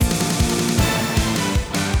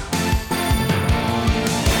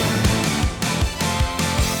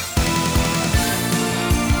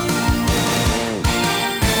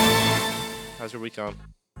going?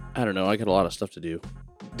 I don't know. I got a lot of stuff to do.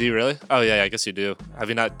 Do you really? Oh, yeah, I guess you do. Have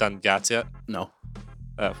you not done GATS yet? No.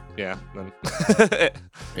 Oh, yeah. Then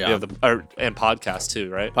Yeah. and podcast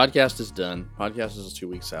too, right? Podcast is done. Podcast is 2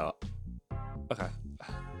 weeks out. Okay.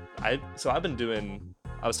 I've been doing.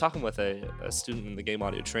 I was talking with a student in the game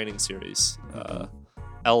audio training series,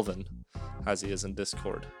 Elvin, as he is in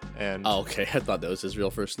Discord, and Oh, okay. I thought that was his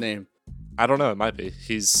real first name. I don't know. It might be.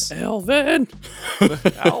 He's Elvin.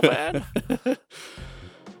 Elvin.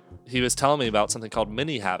 He was telling me about something called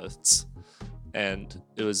mini habits, and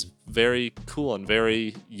it was very cool and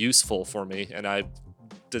very useful for me. And I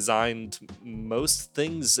designed most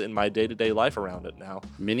things in my day-to-day life around it now.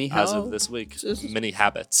 As of this week. Mini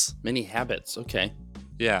habits. Mini habits. Okay.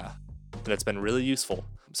 Yeah, and it's been really useful.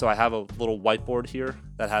 So I have a little whiteboard here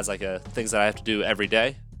that has like things that I have to do every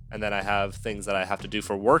day, and then I have things that I have to do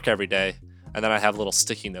for work every day, and then I have little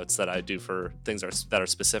sticky notes that I do for things that are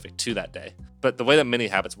specific to that day. But the way that mini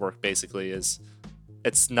habits work basically is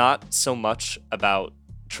it's not so much about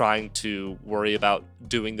trying to worry about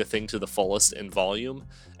doing the thing to the fullest in volume.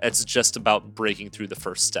 It's just about breaking through the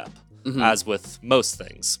first step, as with most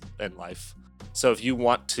things in life. So if you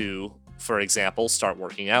want to, for example, start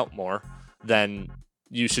working out more, then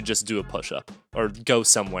you should just do a push-up or go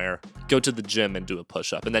somewhere, go to the gym and do a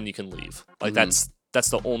push-up, and then you can leave. Like that's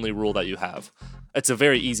the only rule that you have. It's a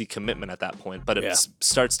very easy commitment at that point, but it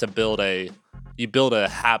starts to build a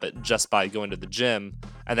habit just by going to the gym,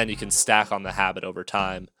 and then you can stack on the habit over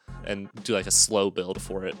time and do like a slow build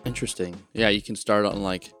for it. Interesting. Yeah, you can start on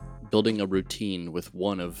like building a routine with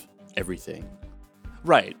one of everything.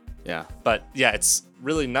 Right. Yeah. But yeah, it's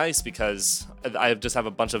really nice because I just have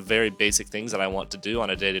a bunch of very basic things that I want to do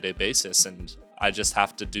on a day-to-day basis, and I just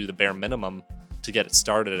have to do the bare minimum to get it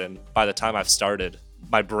started. And by the time I've started,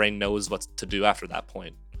 my brain knows what to do after that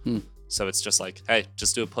point. So it's just like, hey,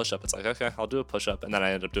 just do a push-up. It's like, okay, I'll do a push-up, and then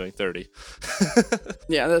I end up doing 30.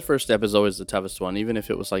 Yeah, that first step is always the toughest one. Even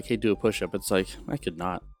if it was like, hey, do a push-up, it's like, I could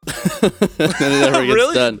not. And it never gets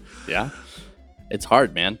Really? done. Yeah. It's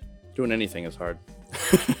hard, man. Doing anything is hard.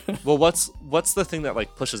 Well, what's the thing that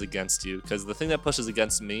like pushes against you? Because the thing that pushes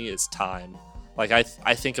against me is time. Like I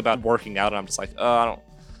think about working out, and I'm just like, oh,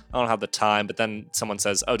 I don't have the time. But then someone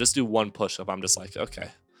says, oh, just do one push-up. I'm just like, okay,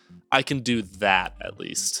 I can do that at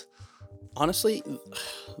least. Honestly,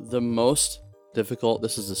 the most difficult,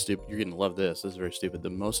 you're going to love this. This is very stupid. The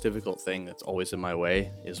most difficult thing that's always in my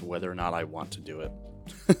way is whether or not I want to do it.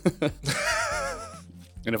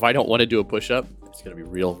 And if I don't want to do a push-up, it's going to be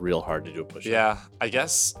real hard to do a push-up. Yeah, I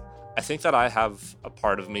think that I have a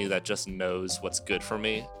part of me that just knows what's good for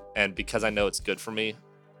me. And because I know it's good for me,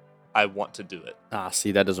 I want to do it.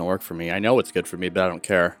 See, that doesn't work for me. I know it's good for me, but I don't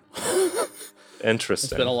care. Interesting.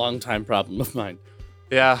 It's been a long time problem of mine.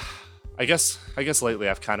 Yeah, I guess lately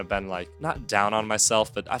I've kind of been like, not down on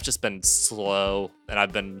myself, but I've just been slow and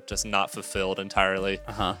I've been just not fulfilled entirely.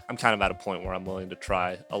 I'm kind of at a point where I'm willing to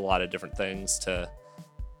try a lot of different things to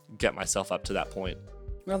get myself up to that point.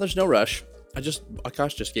 Well, there's no rush.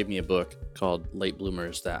 Akash just gave me a book called Late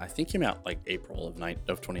Bloomers that I think came out like April of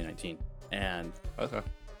 2019. And Okay.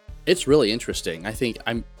 it's really interesting. I think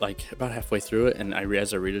I'm like about halfway through it, and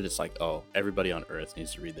as I read it, it's like, oh, everybody on earth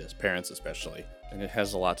needs to read this, parents especially. And it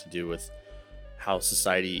has a lot to do with how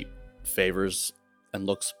society favors and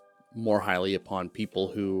looks more highly upon people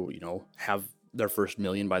who, have their first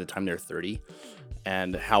million by the time they're 30,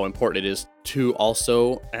 and how important it is to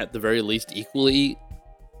also, at the very least, equally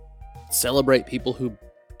celebrate people who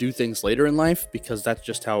do things later in life, because that's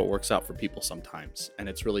just how it works out for people sometimes. And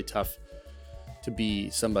it's really tough to be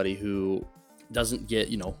somebody who doesn't get,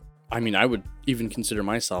 I would even consider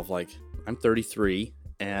myself like, I'm 33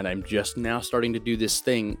 and I'm just now starting to do this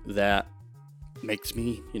thing that makes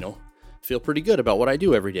me, feel pretty good about what I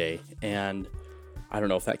do every day. And I don't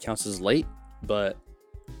know if that counts as late, but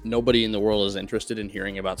nobody in the world is interested in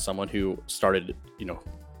hearing about someone who started,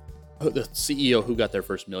 the CEO who got their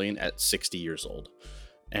first million at 60 years old.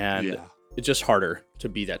 And it's just harder to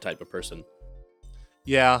be that type of person.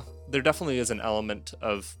 Yeah, there definitely is an element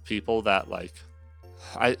of people that like,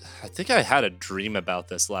 I think I had a dream about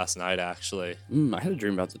this last night, actually. I had a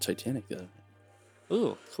dream about the Titanic, though.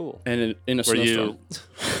 Ooh, cool. And in a snowstorm.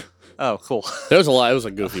 Oh, cool. There was a lot. It was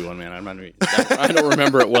a goofy one, man. I don't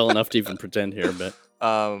remember it well enough to even pretend here, but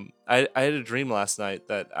I had a dream last night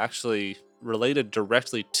that actually related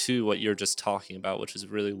directly to what you're just talking about, which is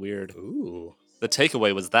really weird. Ooh. The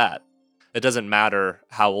takeaway was that it doesn't matter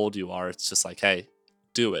how old you are. It's just like, hey,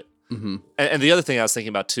 do it. Mm-hmm. And the other thing I was thinking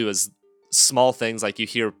about too is small things, like you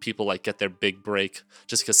hear people like get their big break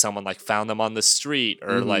just because someone like found them on the street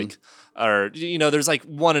or there's like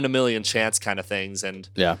 1 in a million chance kind of things. And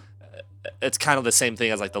yeah, it's kind of the same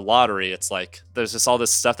thing as like the lottery. It's like there's just all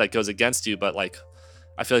this stuff that goes against you, but like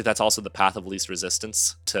I feel like that's also the path of least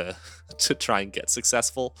resistance to to try and get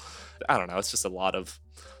successful. I don't know. It's just a lot of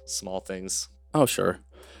small things. Oh, sure.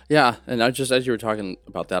 Yeah, and I just, as you were talking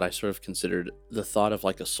about that, I sort of considered the thought of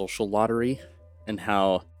like a social lottery and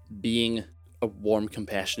how being a warm,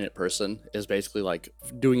 compassionate person is basically like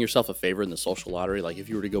doing yourself a favor in the social lottery. Like if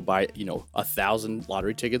you were to go buy, 1,000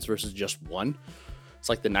 lottery tickets versus just one, it's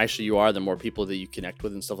like the nicer you are, the more people that you connect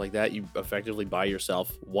with and stuff like that, you effectively buy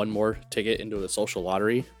yourself one more ticket into the social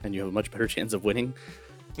lottery and you have a much better chance of winning.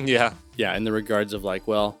 Yeah. Yeah, in the regards of like,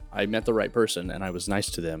 well, I met the right person and I was nice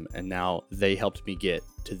to them, and now they helped me get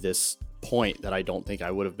to this point that I don't think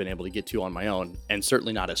I would have been able to get to on my own, and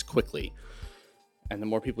certainly not as quickly. And the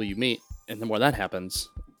more people you meet, and the more that happens,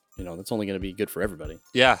 that's only going to be good for everybody.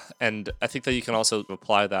 Yeah, and I think that you can also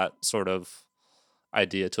apply that sort of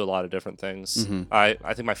idea to a lot of different things. Mm-hmm.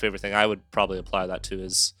 I think my favorite thing I would probably apply that to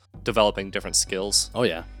is developing different skills. Oh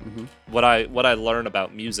yeah. Mm-hmm. What I learn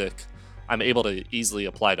about music, I'm able to easily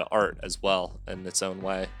apply to art as well in its own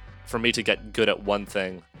way. For me to get good at one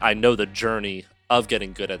thing, I know the journey of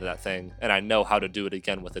getting good at that thing, and I know how to do it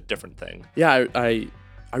again with a different thing. Yeah,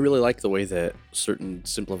 I really like the way that certain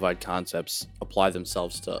simplified concepts apply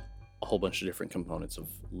themselves to a whole bunch of different components of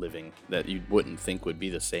living that you wouldn't think would be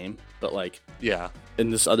the same. But like, Yeah. in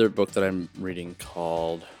this other book that I'm reading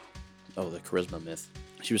called, The Charisma Myth,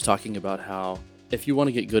 she was talking about how if you want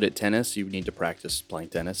to get good at tennis, you need to practice playing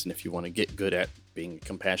tennis. And if you want to get good at being a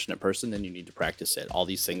compassionate person, then you need to practice it. All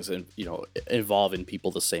these things, evolve in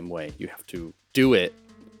people the same way. You have to do it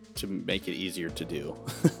to make it easier to do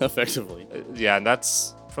effectively. Yeah, and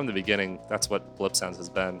that's from the beginning. That's what Blip Sounds has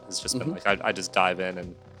been. It's just been like I just dive in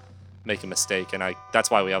and make a mistake, and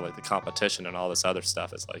that's why we have like the competition and all this other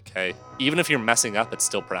stuff. It's like, hey, even if you're messing up, it's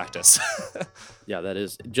still practice. Yeah, that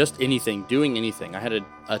is just anything, doing anything. I had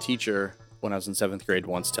a teacher when I was in 7th grade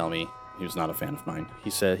once tell me, he was not a fan of mine. He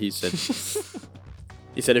said, he said,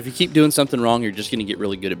 if you keep doing something wrong, you're just going to get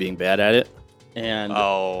really good at being bad at it. And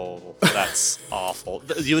oh, that's awful.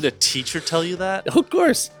 You had a teacher tell you that? of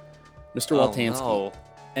course, Mr. Oh, Waltansky. no.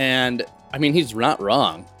 And I mean, he's not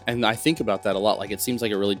wrong. And I think about that a lot. Like, it seems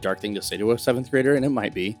like a really dark thing to say to a 7th grader, and it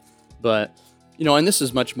might be. But, and this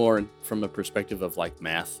is much more from a perspective of like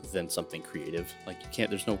math than something creative. Like,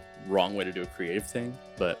 there's no wrong way to do a creative thing.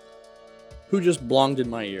 But who just blonged in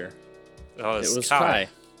my ear? Oh, It was Kai.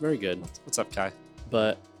 Very good. What's up, Kai?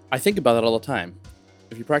 But I think about that all the time.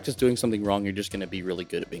 If you practice doing something wrong, you're just going to be really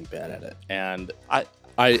good at being bad at it. And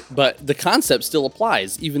but the concept still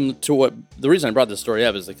applies even to the reason I brought this story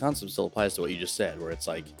up is the concept still applies to what you just said, where it's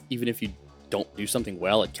like, even if you don't do something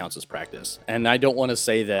well, it counts as practice. And I don't want to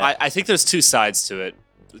say that. I think there's two sides to it,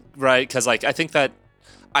 right? Because like I think that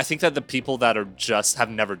the people that are just have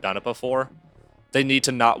never done it before, they need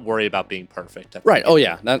to not worry about being perfect. Right. Oh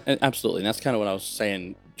yeah, absolutely. And that's kind of what I was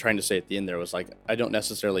trying to say at the end there was like, I don't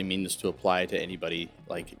necessarily mean this to apply to anybody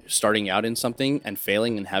like starting out in something and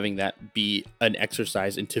failing and having that be an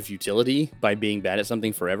exercise into futility by being bad at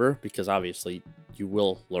something forever, because obviously you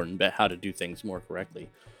will learn how to do things more correctly.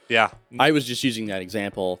 Yeah. I was just using that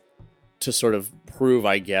example to sort of prove,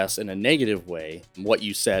 I guess, in a negative way, what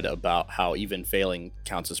you said about how even failing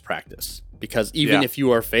counts as practice. Because even if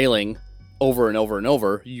you are failing over and over and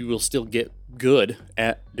over, you will still get good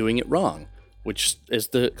at doing it wrong, which is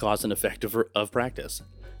the cause and effect of practice.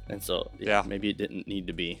 And so, maybe it didn't need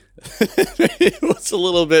to be. It was a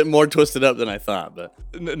little bit more twisted up than I thought, but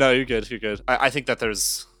no, you're good. You're good. I think that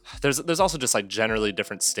there's also just like generally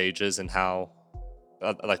different stages in how,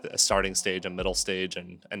 like a starting stage, a middle stage,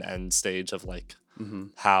 and an end stage of like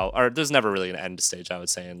how, or there's never really an end stage, I would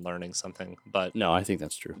say, in learning something. But no, I think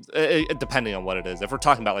that's true. Depending on what it is. If we're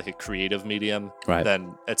talking about like a creative medium, right,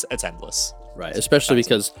 then it's endless. Right, especially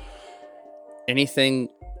because anything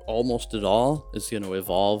almost at all is going to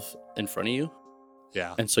evolve in front of you.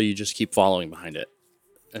 Yeah. And so you just keep following behind it.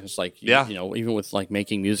 And it's like, even with like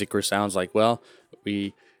making music or sounds, like, well,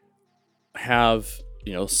 we have,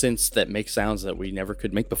 synths that make sounds that we never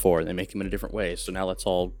could make before, and they make them in a different way. So now let's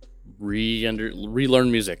all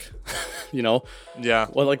relearn music, Yeah.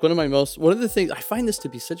 Well, like one of the things, I find this to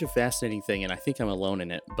be such a fascinating thing, and I think I'm alone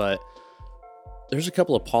in it, but there's a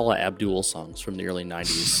couple of Paula Abdul songs from the early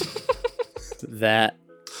 90s that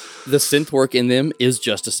the synth work in them is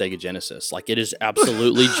just a Sega Genesis. Like, it is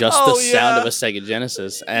absolutely just the sound of a Sega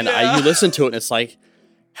Genesis. And you listen to it and it's like,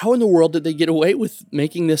 how in the world did they get away with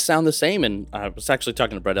making this sound the same? And I was actually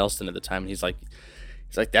talking to Brett Elston at the time, and he's like,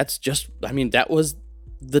 that's just, that was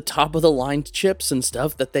the top of the line chips and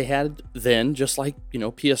stuff that they had then, just like,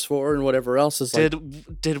 PS4 and whatever else is like.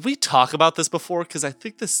 Did we talk about this before? Because I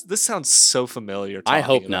think this sounds so familiar. I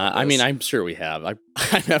hope talking not. about I mean, this. I'm sure we have. I'm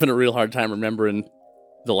having a real hard time remembering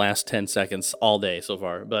the last 10 seconds all day so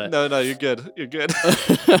far, but No, you're good. You're good.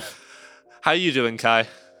 How you doing, Kai?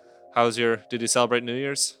 Did you celebrate New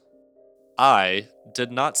Year's? I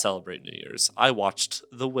did not celebrate New Year's. I watched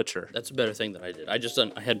The Witcher. that's a better thing that I did.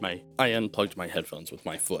 I unplugged my headphones with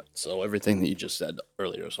my foot, so everything that you just said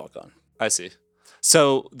earlier is all gone. I see.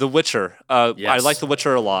 So, The Witcher. I Yes. like The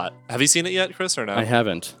Witcher a lot. Have you seen it yet, Chris, or no? I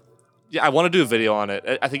haven't. Yeah, I want to do a video on it.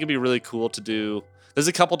 I think it'd be really cool to do. There's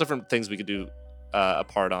a couple different things we could do a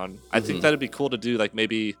part on. I think that'd be cool to do, like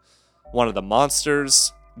maybe one of the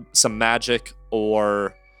monsters, some magic,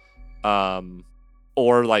 or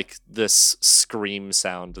like this scream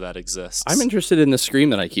sound that exists. I'm interested in the scream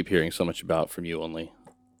that I keep hearing so much about from you only.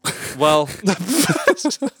 Well,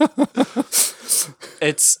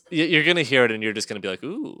 you're gonna hear it and you're just gonna be like,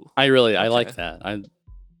 ooh. I like that.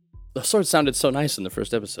 The sword sounded so nice in the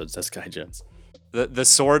first episode, says Sky Jones. The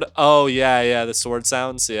sword. Oh yeah, the sword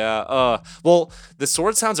sounds. Yeah. Well, the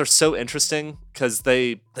sword sounds are so interesting because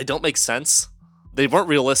they don't make sense. They weren't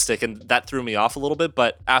realistic, and that threw me off a little bit.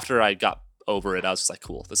 But after I got over it, I was just like,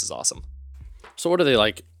 cool, this is awesome. So what are they,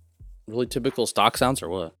 like, really typical stock sounds or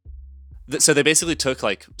what? So they basically took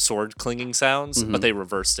like sword clinging sounds, but they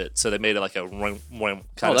reversed it. So they made it like a kind of sound.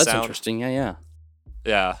 Oh, that's interesting. Yeah.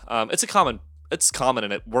 Yeah. It's common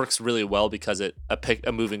and it works really well because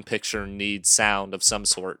a moving picture needs sound of some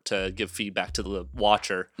sort to give feedback to the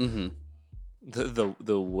watcher. Mm-hmm. The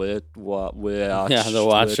watcher. Yeah, the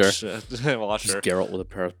watcher. Watcher. Just Geralt with a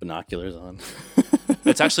pair of binoculars on.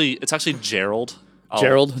 It's actually Gerald.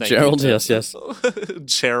 Gerald, yes.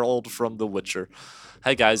 Gerald from The Witcher.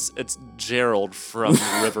 Hey guys, it's Gerald from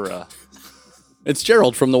Rivera. It's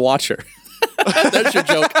Gerald from The Watcher. That's your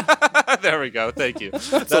joke. There we go. Thank you.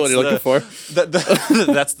 That's what you're looking for.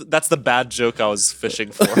 That's the bad joke I was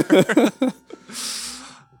fishing for.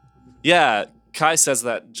 Yeah, Kai says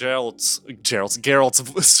that Geralt's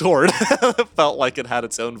sword felt like it had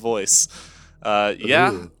its own voice.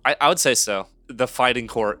 Yeah, I would say so. The fighting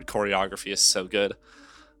choreography is so good.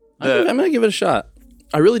 I'm gonna give it a shot.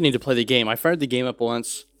 I really need to play the game. I fired the game up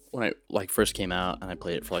once when it first came out, and I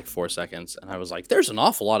played it for like 4 seconds, and I was like, "There's an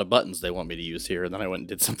awful lot of buttons they want me to use here." And then I went and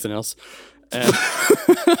did something else, and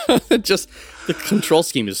just the control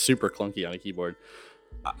scheme is super clunky on a keyboard.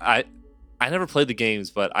 I never played the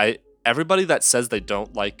games, but everybody that says they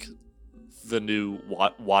don't like the new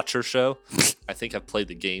Watcher show, I think I've played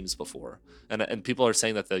the games before, and people are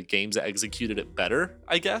saying that the games executed it better,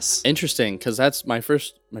 I guess. Interesting, because that's my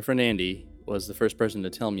friend Andy was the first person to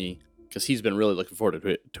tell me, because he's been really looking forward to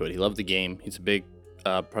it. He loved the game. He's a big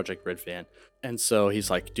Project Red fan, and so he's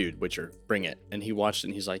like, "Dude, Witcher, bring it." And he watched it,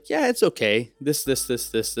 and he's like, "Yeah, it's okay. This,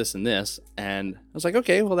 and this." And I was like,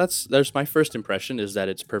 "Okay, well, there's my first impression is that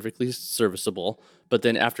it's perfectly serviceable." But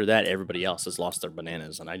then after that, everybody else has lost their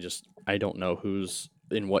bananas, and I don't know who's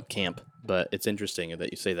in what camp. But it's interesting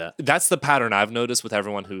that you say that. That's the pattern I've noticed with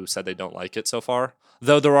everyone who said they don't like it so far.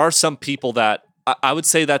 Though there are some people that I would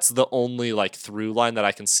say that's the only like through line that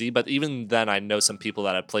I can see. But even then, I know some people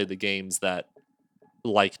that have played the games that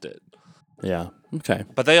liked it. Yeah. Okay.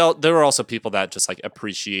 But there were also people that just like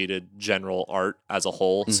appreciated general art as a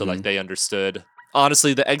whole. So like they understood.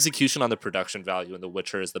 Honestly, the execution on the production value in The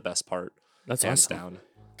Witcher is the best part. That's hands awesome. down.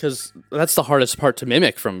 Because that's the hardest part to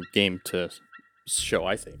mimic from game to show,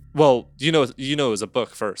 I think. Well, you know it was a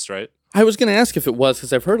book first, right? I was going to ask if it was,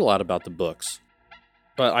 because I've heard a lot about the books.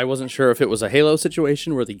 But I wasn't sure if it was a Halo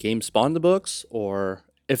situation where the game spawned the books, or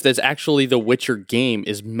if there's actually the Witcher game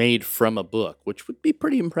is made from a book, which would be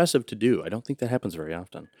pretty impressive to do. I don't think that happens very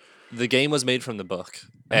often. The game was made from the book,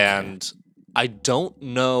 and I don't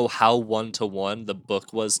know how 1-to-1 the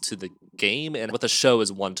book was to the game, and what the show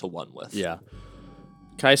is 1-to-1 with. Yeah.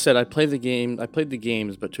 Kai said, I played the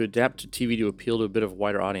games, but to adapt to TV to appeal to a bit of a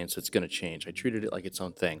wider audience, it's going to change. I treated it like its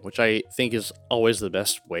own thing, which I think is always the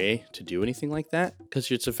best way to do anything like that,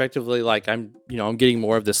 because it's effectively like I'm getting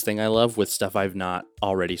more of this thing I love with stuff I've not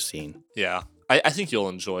already seen. Yeah. I think you'll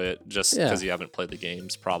enjoy it just because you haven't played the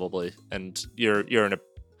games, probably, and you're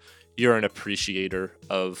an appreciator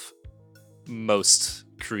of most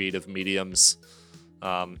creative mediums.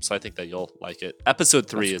 So I think that you'll like it. Episode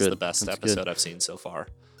 3 is the best episode I've seen so far.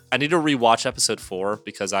 I need to rewatch episode 4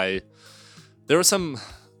 because there were some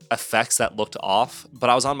effects that looked off, but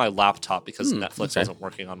I was on my laptop because Netflix wasn't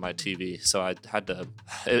working on my TV, so I had to.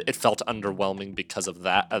 It felt underwhelming because of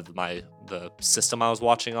that, of the system I was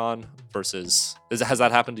watching on versus. Has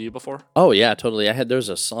that happened to you before? Oh yeah, totally. There's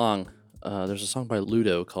a song There's a song by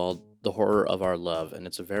Ludo called "The Horror of Our Love," and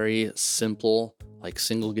it's a very simple, like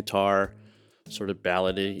single guitar, sort of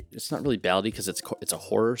ballady. It's not really ballady because it's a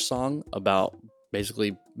horror song about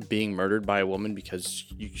basically being murdered by a woman because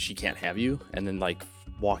she can't have you, and then like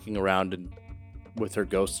walking around and with her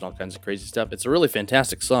ghosts and all kinds of crazy stuff. It's a really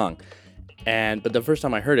fantastic song. But the first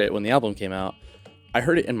time I heard it when the album came out, I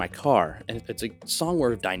heard it in my car, and it's a song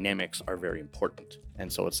where dynamics are very important.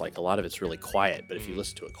 And so it's like a lot of it's really quiet, but if you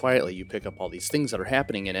listen to it quietly, you pick up all these things that are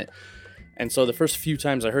happening in it. And so the first few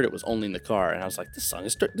times I heard it was only in the car, and I was like, this song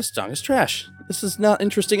is trash. This is not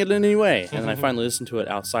interesting in any way. And then I finally listened to it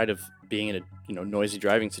outside of being in a noisy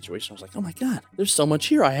driving situation. I was like, oh my God, there's so much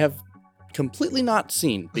here I have completely not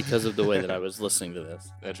seen because of the way that I was listening to this.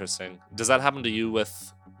 Interesting. Does that happen to you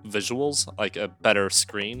with visuals, like a better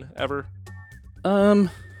screen ever?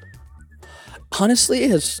 Honestly,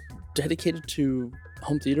 as dedicated to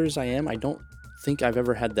home theater as I am, I don't think I've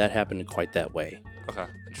ever had that happen quite that way. Okay,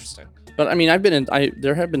 interesting. But I mean,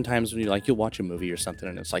 there have been times when you'll watch a movie or something,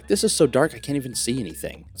 and it's like, this is so dark, I can't even see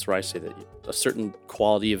anything. That's where I say that a certain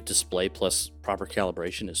quality of display plus proper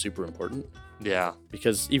calibration is super important. Yeah.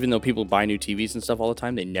 Because even though people buy new TVs and stuff all the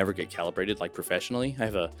time, they never get calibrated like professionally. I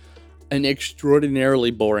have an extraordinarily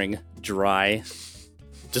boring, dry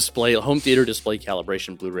home theater display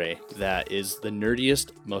calibration Blu-ray that is the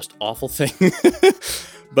nerdiest, most awful thing.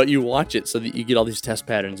 But you watch it so that you get all these test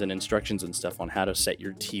patterns and instructions and stuff on how to set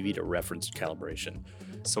your TV to reference calibration.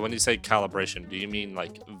 So when you say calibration, do you mean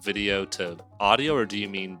like video to audio, or do you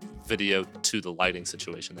mean video to the lighting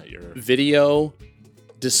situation that you're... Video,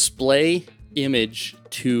 display, image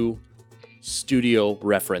to studio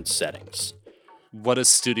reference settings. What does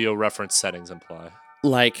studio reference settings imply?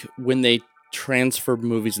 Like when they transfer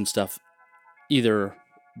movies and stuff, either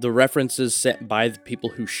the references set by the people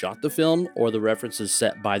who shot the film or the references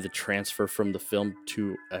set by the transfer from the film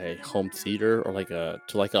to a home theater or like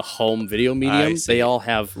a home video medium. They all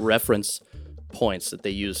have reference points that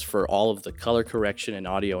they use for all of the color correction and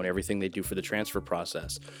audio and everything they do for the transfer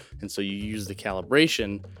process. And so you use the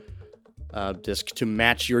calibration disc to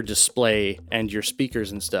match your display and your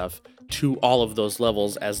speakers and stuff to all of those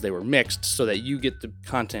levels as they were mixed so that you get the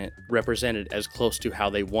content represented as close to how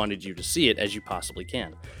they wanted you to see it as you possibly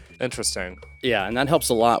can. Interesting. Yeah, and that helps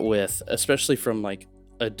a lot with, especially from like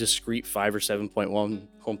a discrete 5 or 7.1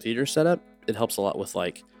 home theater setup, it helps a lot with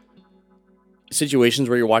like situations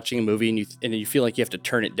where you're watching a movie and you feel like you have to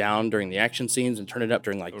turn it down during the action scenes and turn it up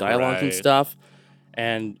during like dialogue and stuff.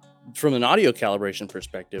 And from an audio calibration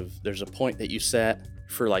perspective, there's a point that you set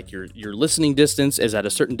for like your listening distance is at a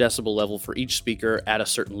certain decibel level for each speaker at a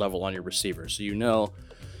certain level on your receiver. So you know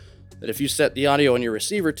that if you set the audio on your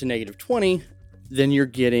receiver to -20, then you're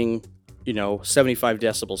getting, 75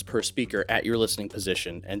 decibels per speaker at your listening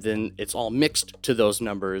position. And then it's all mixed to those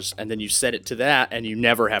numbers. And then you set it to that and you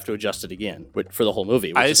never have to adjust it again for the whole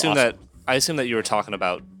movie. I assume that you were talking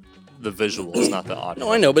about the visuals, not the audio.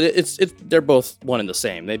 No, I know, but they're both one and the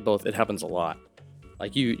same. It happens a lot.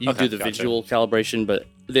 Like you do the visual calibration, but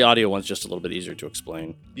the audio one's just a little bit easier to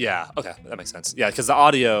explain. Yeah, okay, that makes sense. Yeah, because the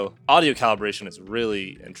audio calibration is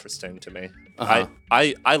really interesting to me. Uh-huh.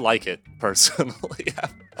 I like it personally.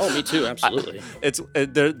 Oh, me too, absolutely. There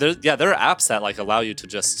are apps that like allow you to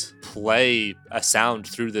just play a sound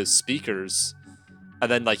through the speakers, and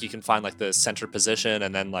then like you can find like the center position,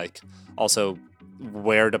 and then like also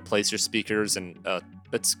where to place your speakers, and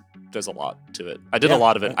there's a lot to it. I did a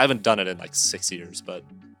lot of it. I haven't done it in like 6 years, but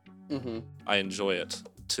I enjoy it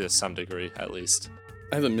to some degree, at least.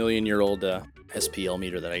 I have a 1,000,000-year-old SPL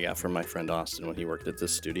meter that I got from my friend Austin when he worked at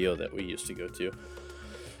this studio that we used to go to,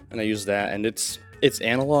 and I use that, and it's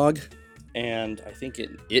analog, and I think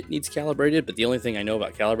it needs calibrated, but the only thing I know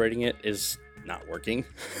about calibrating it is not working.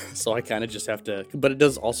 So I kind of just have to, but it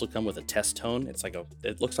does also come with a test tone.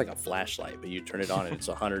 It looks like a flashlight, but you turn it on and it's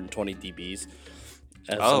 120 dBs.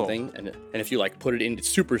 Something, and if you like put it in, it's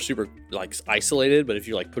super like isolated, but if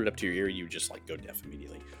you like put it up to your ear, you just like go deaf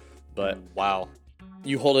immediately. But wow,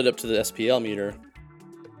 you hold it up to the SPL meter,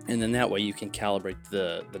 and then that way you can calibrate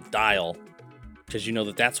the dial, because you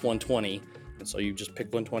know that's 120, and so you just pick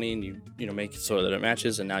 120 and you make it so that it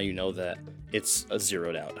matches, and now you know that it's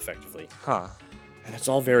zeroed out effectively. And it's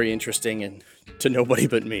all very interesting and to nobody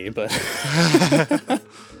but me, but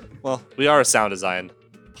well, we are a sound design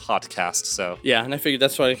podcast, so yeah, and I figured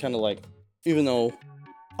that's why I kind of like, even though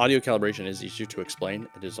audio calibration is easier to explain,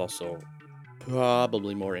 it is also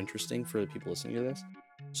probably more interesting for the people listening to this,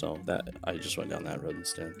 so that I just went down that road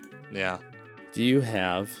instead. Yeah. Do you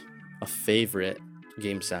have a favorite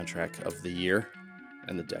game soundtrack of the year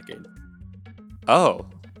and the decade?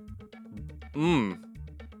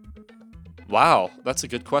 Wow, that's a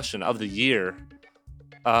good question. Of the year,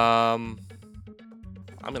 I'm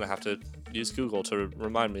gonna have to use Google to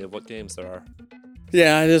remind me of what games there are.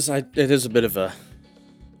 Yeah, it is. It is a bit of a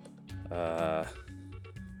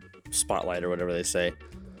spotlight or whatever they say.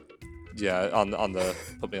 Yeah, on the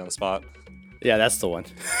put me on the spot. Yeah, that's the one.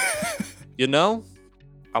 You know,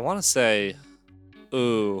 I want to say,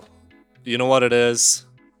 ooh, you know what it is?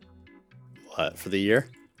 What, for the year?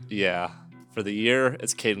 Yeah, for the year,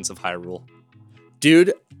 it's Cadence of Hyrule.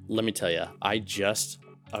 Dude, let me tell you, I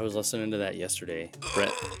was listening to that yesterday.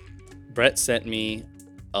 Brett sent me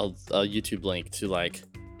a YouTube link to I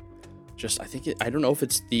don't know if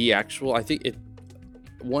it's the actual, I think it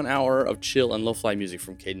 1 hour of chill and lo-fi music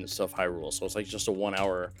from Cadence of Hyrule. So it's like just a 1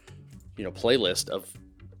 hour, playlist of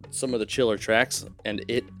some of the chiller tracks, and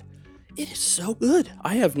it is so good.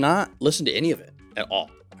 I have not listened to any of it at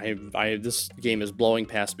all. This game is blowing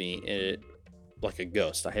past me like a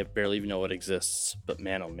ghost. I have barely even know it exists, but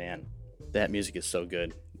man, oh man, that music is so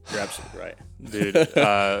good. You're absolutely right, Dude.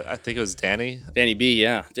 I think it was Danny. Danny B,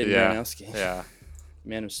 yeah, Danny Baranowski, Yeah,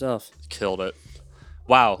 man himself. killed it.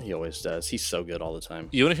 Wow, He always does. He's so good all the time.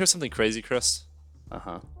 you want to hear something crazy, Chris?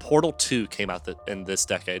 Portal 2 came out in this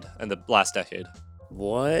decade, in the last decade.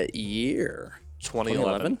 What year?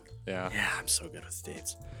 2011. Yeah. Yeah, I'm so good with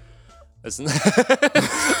dates. Isn't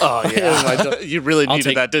oh yeah, you really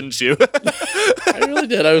needed that, didn't you? I really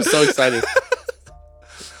did. I was so excited.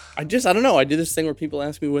 I don't know. I do this thing where people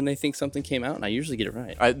ask me when they think something came out, and I usually get it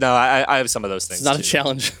right. I have some of those things. It's not too. a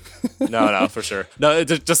challenge. No, for sure. No,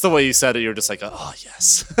 just the way you said it, you're just like, oh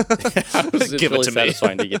yes, Give it to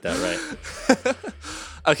satisfying me to get that right.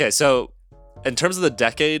 Okay, so in terms of the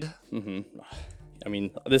decade, I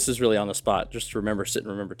mean, this is really on the spot. Just to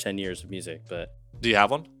remember 10 years of music, but do you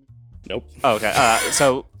have one? nope. Oh, okay.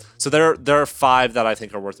 So there are 5 that I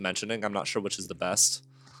think are worth mentioning. I'm not sure which is the best.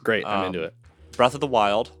 Great. I'm into it. Breath of the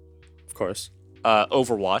Wild, Of course.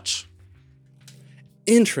 Overwatch.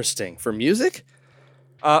 Interesting. For music?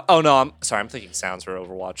 Oh no, I'm sorry. I'm thinking sounds for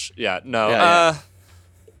Overwatch. Yeah, no. Yeah.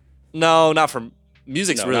 No, not for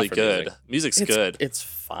music's No, really not for good. music. Music's good. It's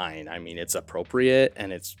fine. I mean, it's appropriate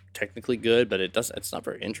and it's technically good, but it's not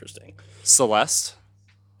very interesting. Celeste,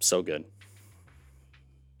 So good.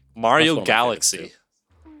 Mario That's one of my favorites, Galaxy.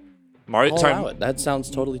 Mario, I'll sorry, allow it. That sounds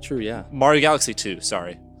totally true. Yeah. Mario Galaxy 2.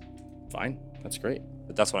 Sorry, Fine. That's great.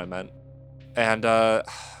 that's what I meant. And I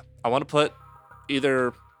want to put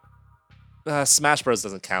either Smash Bros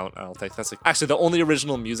doesn't count. I don't think that's actually the only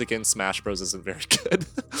original music in Smash Bros isn't very good.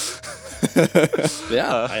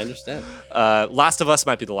 Yeah, I understand. Last of Us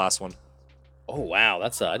might be the last one. Oh wow,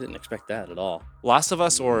 that's I didn't expect that at all. Last of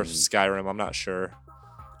Us or Skyrim, I'm not sure.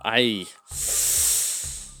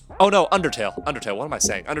 Oh, no, Undertale. What am I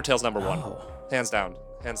saying? Undertale's number 1, hands down.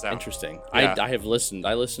 interesting. Yeah. I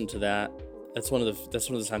listened to that. That's one of the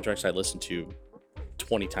soundtracks I listened to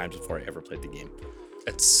 20 times before I ever played the game.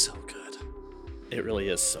 It's so good. It really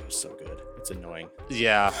is so good. It's annoying.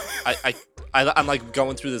 Yeah, I'm like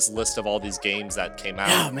going through this list of all these games that came out.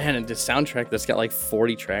 Yeah, man, and the soundtrack that's got like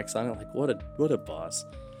 40 tracks on it. Like, what a boss.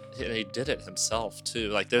 He did it himself too.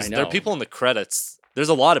 Like there know. are people in the credits. There's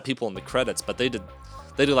a lot of people in the credits, but they do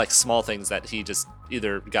like small things that he just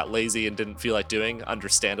either got lazy and didn't feel like doing,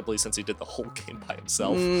 understandably, since he did the whole game by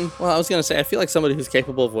himself. Well, I was gonna say I feel like somebody who's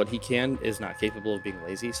capable of what he can is not capable of being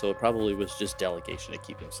lazy, so it probably was just delegation to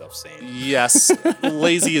keep himself sane. Yes,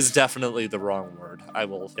 lazy is definitely the wrong word. I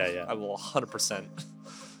will. Yeah. I will 100%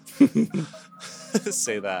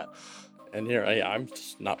 say that. And here I'm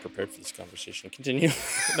just not prepared for this conversation. Continue.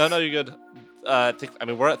 No, you're good. I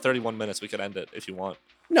mean, we're at 31 minutes. We could end it if you want.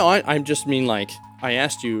 No, I just mean like I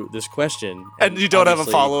asked you this question, And you don't have a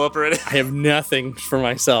obviously follow-up or anything? I have nothing for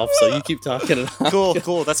myself, so you keep talking. And I'll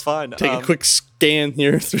Cool. That's fine. take a quick scan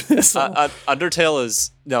here through this. Undertale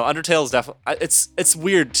is definitely. It's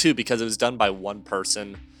weird too because it was done by one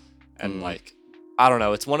person, and like I don't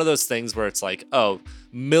know. It's one of those things where it's like, oh,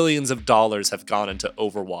 millions of dollars have gone into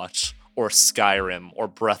Overwatch or Skyrim or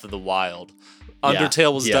Breath of the Wild.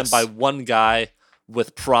 Undertale was done by one guy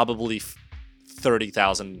with probably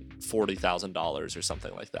 $30,000, $40,000 or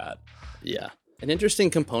something like that. Yeah. An interesting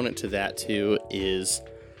component to that too is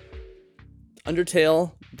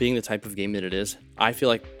Undertale, being the type of game that it is, I feel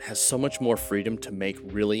like has so much more freedom to make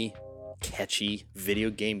really catchy video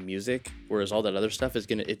game music, whereas all that other stuff is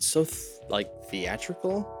it's so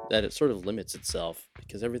theatrical that it sort of limits itself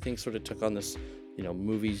because everything sort of took on this,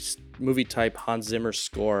 movie type Hans Zimmer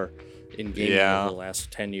score in gaming over the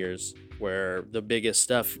last 10 years, where the biggest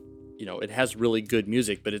stuff, it has really good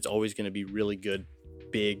music, but it's always going to be really good,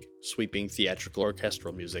 big, sweeping theatrical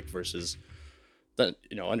orchestral music versus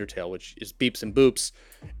Undertale, which is beeps and boops,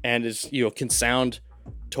 and is can sound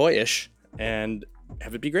toyish and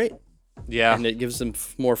have it be great. Yeah. And it gives them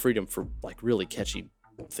more freedom for like really catchy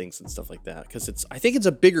things and stuff like that, because I think it's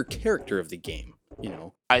a bigger character of the game.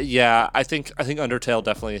 I think Undertale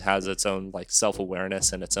definitely has its own like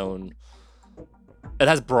self-awareness and its own. It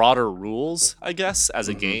has broader rules, I guess, as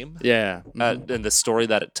a game. Yeah. And the story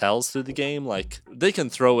that it tells through the game, like they can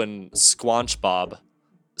throw in SquanchBob,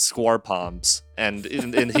 Squarpalms, and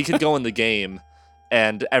he could go in the game,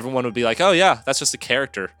 and everyone would be like, "Oh yeah, that's just a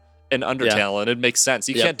character in Undertale," and it makes sense.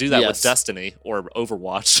 You can't do that with Destiny or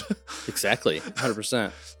Overwatch. Exactly,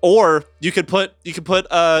 100%. Or you could put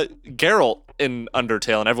Geralt in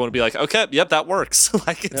Undertale, and everyone would be like, "Okay, yep, that works."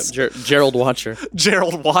 Like it's Gerald Watcher.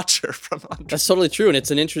 Gerald Watcher from Undertale. That's totally true, and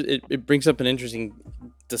it brings up an interesting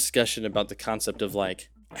discussion about the concept of like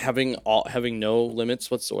having no limits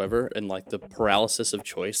whatsoever, and like the paralysis of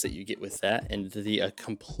choice that you get with that, and a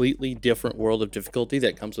completely different world of difficulty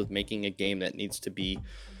that comes with making a game that needs to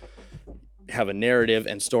have a narrative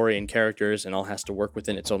and story and characters, and all has to work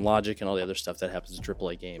within its own logic and all the other stuff that happens in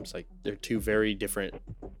AAA games. Like they're two very different,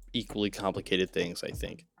 equally complicated things, I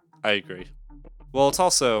think. I agree. Well, it's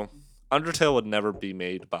also Undertale would never be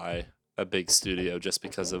made by a big studio just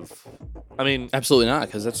because of, I mean, absolutely not,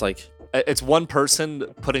 because that's like it's one person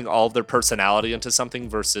putting all of their personality into something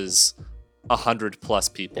versus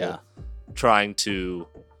 100+ people trying to,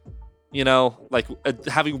 like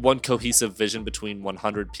having one cohesive vision between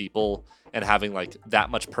 100 people and having like that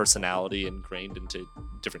much personality ingrained into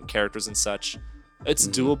different characters and such. It's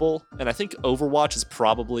doable, and I think Overwatch is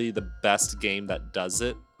probably the best game that does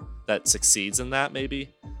it, that succeeds in that.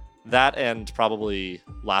 Maybe that, and probably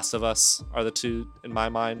Last of Us are the two in my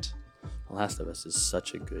mind. Last of Us is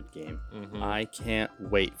such a good game. I can't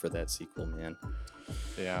wait for that sequel, man.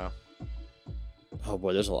 Yeah. Oh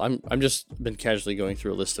boy, there's I'm just been casually going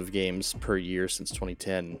through a list of games per year since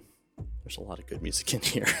 2010. There's a lot of good music in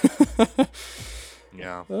here.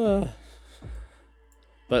 Yeah.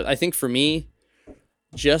 But I think for me,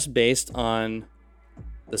 just based on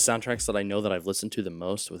the soundtracks that I know that I've listened to the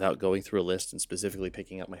most, without going through a list and specifically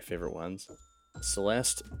picking up my favorite ones,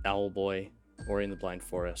 Celeste, Owlboy, Ori and the Blind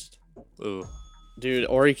Forest. Ooh. Dude,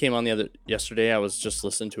 Ori came on yesterday. I was just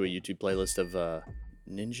listening to a YouTube playlist of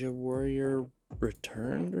Ninja Warrior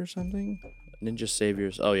Returned or something? Ninja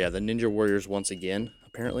Saviors. Oh yeah, the Ninja Warriors Once Again,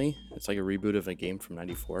 apparently. It's like a reboot of a game from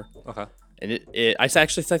 94. Okay. And I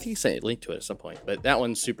think you sent a link to it at some point, but that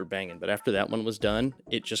one's super banging. But after that one was done,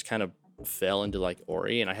 it just kind of fell into like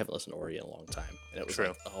Ori, and I haven't listened to Ori in a long time. And it was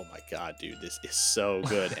like, oh my god, dude, this is so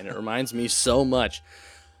good. And it reminds me so much.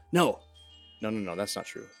 No, that's not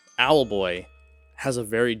true. Owlboy has a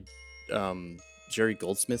very Jerry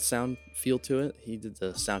Goldsmith sound feel to it. He did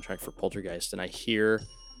the soundtrack for Poltergeist, and I hear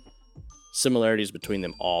similarities between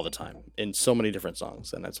them all the time in so many different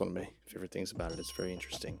songs, and that's one of my favorite things about it. It's very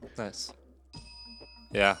interesting. Nice.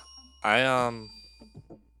 Yeah,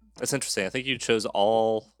 that's interesting. I think you chose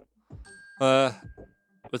all,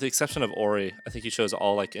 with the exception of Ori, I think you chose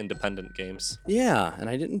all like independent games. Yeah, and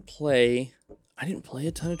I didn't play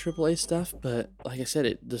a ton of AAA stuff, but like I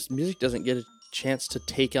said, this music doesn't get a chance to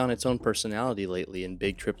take on its own personality lately in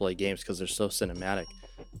big AAA games because they're so cinematic,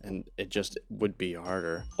 and it just would be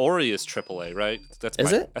harder. Ori is AAA, right?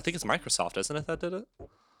 Is it? I think it's Microsoft, isn't it, that did it?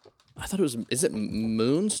 I thought it was. Is it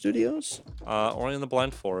Moon Studios? Ori and the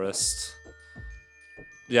Blind Forest.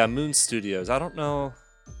 Yeah, Moon Studios. I don't know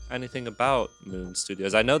anything about Moon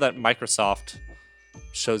Studios. I know that Microsoft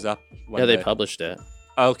shows up when they published it.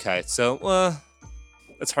 Okay, so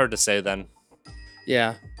it's hard to say then.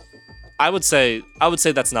 Yeah. I would say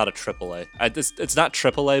that's not a AAA. It's not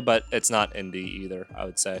AAA, but it's not indie either, I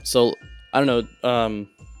would say. So, I don't know.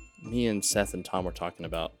 Me and Seth and Tom were talking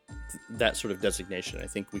about that sort of designation. I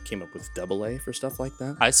think we came up with AA for stuff like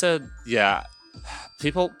that. I said, yeah.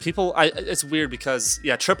 People. It's weird because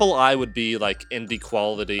AAA would be like indie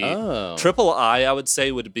quality. Oh. AAA, I would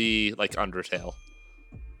say, would be like Undertale,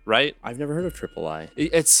 right? I've never heard of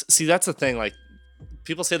AAA. That's the thing. Like,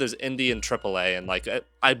 people say there's indie and AAA, and like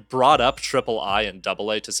I brought up AAA and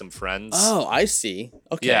AA to some friends. Oh, I see.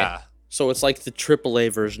 Okay. Yeah. So it's like the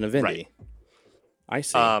AAA version of indie. Right. I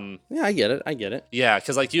see. Yeah, I get it. Yeah,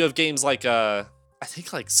 because like you have games like I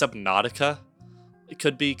think like Subnautica, it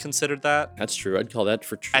could be considered that. That's true. I'd call that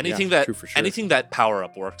for anything true for sure. Anything that Power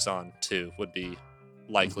Up works on too would be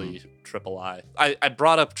likely AAA. I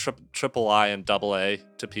brought up AAA and AA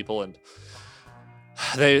to people, and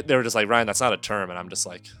they were just like, Ryan, that's not a term, and I'm just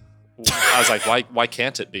like, I was like, why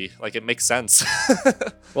can't it be? Like, it makes sense.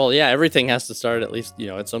 Well, yeah, everything has to start at least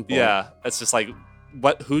at some point. Yeah, it's just like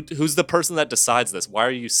who's the person that decides this? Why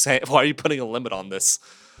are you putting a limit on this?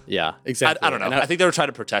 Yeah, exactly. I don't know. I think they were trying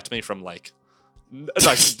to protect me from like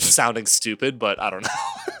sounding stupid, but I don't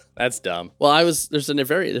know. That's dumb. Well, there's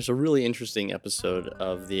a really interesting episode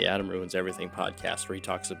of the Adam Ruins Everything podcast where he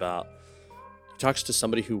talks to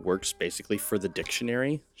somebody who works basically for the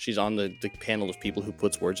dictionary. She's on the panel of people who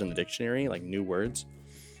puts words in the dictionary, like new words.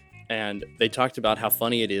 And they talked about how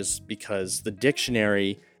funny it is because the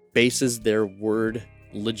dictionary bases their word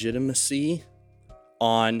legitimacy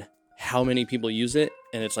on how many people use it.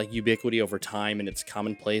 And it's like ubiquity over time and it's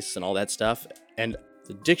commonplace and all that stuff. And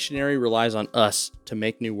the dictionary relies on us to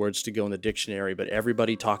make new words to go in the dictionary, but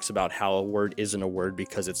everybody talks about how a word isn't a word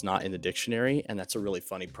because it's not in the dictionary, and that's a really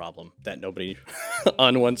funny problem that nobody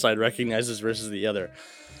on one side recognizes versus the other.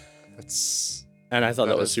 And I thought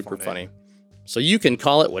that was super funny. So you can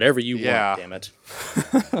call it whatever you want, damn it.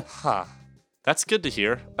 Huh. That's good to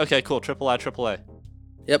hear. Okay, cool. AAA.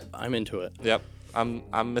 Yep, I'm into it. Yep. I'm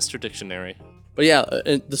Mr. Dictionary. But yeah,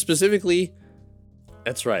 specifically,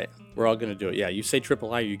 that's right. We're all going to do it. Yeah, you say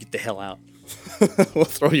triple I, you get the hell out. We'll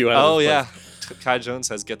throw you out. Oh, yeah. Kai Jones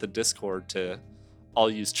says get the Discord to all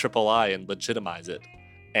use triple I and legitimize it.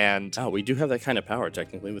 And we do have that kind of power,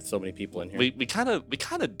 technically, with so many people in here. We kind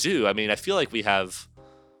of do. I mean, I feel like we have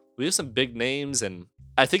some big names, and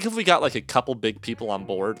I think if we got like a couple big people on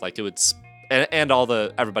board, like it would, and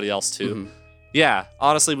everybody else too. Mm-hmm. Yeah,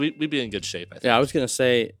 honestly, we'd be in good shape, I think. Yeah, I was going to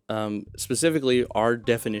say, specifically, our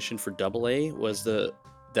definition for AA was that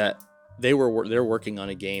they're working on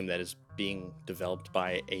a game that is being developed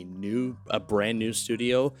by a brand new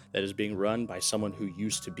studio that is being run by someone who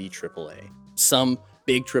used to be AAA. Some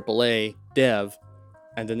big AAA dev,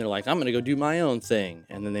 and then they're like, I'm going to go do my own thing.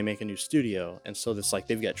 And then they make a new studio. And so it's like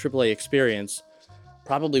they've got AAA experience,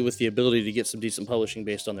 probably with the ability to get some decent publishing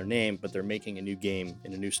based on their name, but they're making a new game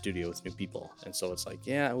in a new studio with new people. And so it's like,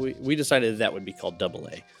 yeah, we decided that would be called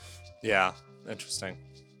AA. Yeah, interesting.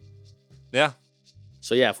 Yeah.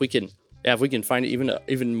 So yeah, if we can find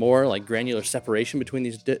even more like granular separation between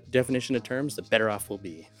these definition of terms, the better off we'll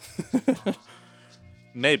be.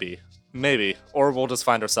 Maybe, or we'll just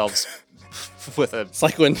find ourselves with a. It's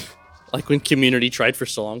like when Community tried for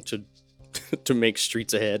so long to make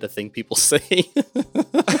Streets Ahead a thing people say.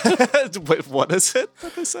 Wait, what is it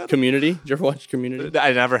that they said? Community? Did you ever watch Community?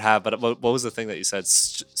 I never have, but what was the thing that you said?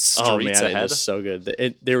 Streets Ahead? It was so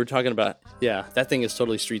good. They were talking about, that thing is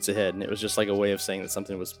totally Streets Ahead, and it was just like a way of saying that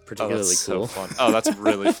something was particularly cool. So fun. Oh, that's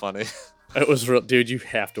really funny. It was real, dude. You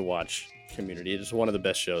have to watch Community. It is one of the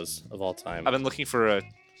best shows of all time. I've been looking for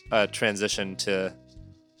a transition to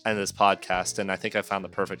end this podcast, and I think I found the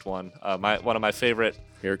perfect one. One of my favorite.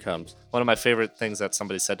 Here it comes. One of my favorite things that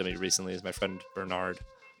somebody said to me recently is my friend Bernard.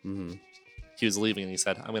 Mm-hmm. He was leaving, and he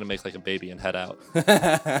said, "I'm going to make like a baby and head out."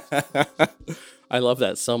 I love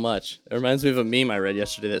that so much. It reminds me of a meme I read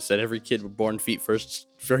yesterday that said every kid born feet first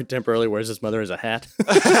very temporarily wears his mother as a hat.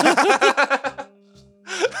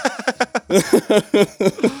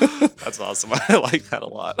 That's awesome. I like that a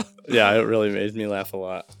lot. Yeah, it really made me laugh a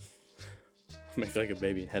lot. Make like a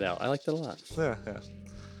baby and head out. I like that a lot. Yeah.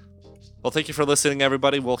 Well, thank you for listening,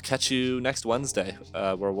 everybody. We'll catch you next Wednesday,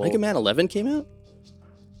 where we'll. Mega Man 11 came out?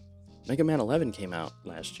 Mega Man 11 came out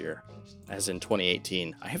last year, as in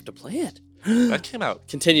 2018. I have to play it. That came out.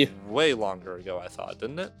 Continue. Way longer ago, I thought,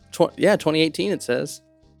 didn't it? 2018. It says.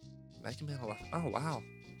 Mega Man 11. Oh wow.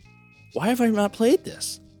 Why have I not played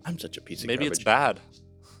this? I'm such a piece of Maybe garbage. It's bad.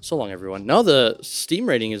 So long, everyone. No, the Steam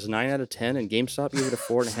rating is 9 out of 10, and GameStop gave it a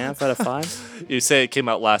 4.5 out of 5. You say it came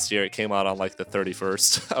out last year. It came out on like the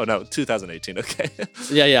 31st. Oh no, 2018. Okay.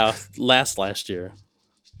 Yeah. Last year.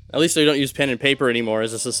 At least we don't use pen and paper anymore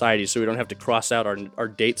as a society, so we don't have to cross out our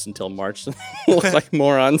dates until March. Look like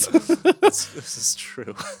morons. This is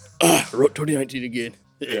true. Wrote 2019 again.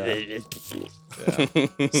 Yeah,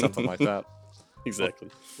 something like that. Exactly.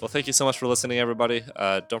 Well, thank you so much for listening, everybody.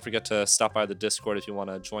 Don't forget to stop by the Discord if you want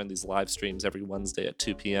to join these live streams every Wednesday at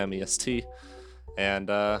 2 p.m. EST. And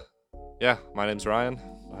my name's Ryan.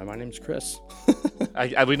 My name's Chris.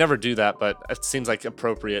 We never do that, but it seems like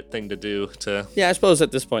appropriate thing to do to. Yeah, I suppose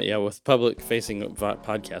at this point, with public-facing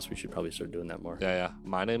podcasts, we should probably start doing that more. Yeah.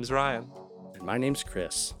 My name's Ryan. And my name's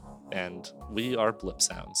Chris. And we are Blip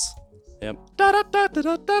Sounds. Yep.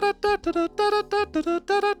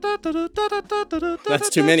 That's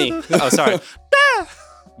too many. Oh, sorry.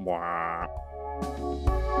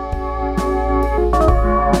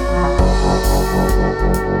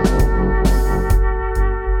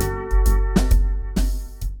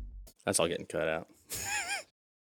 That's all getting cut out.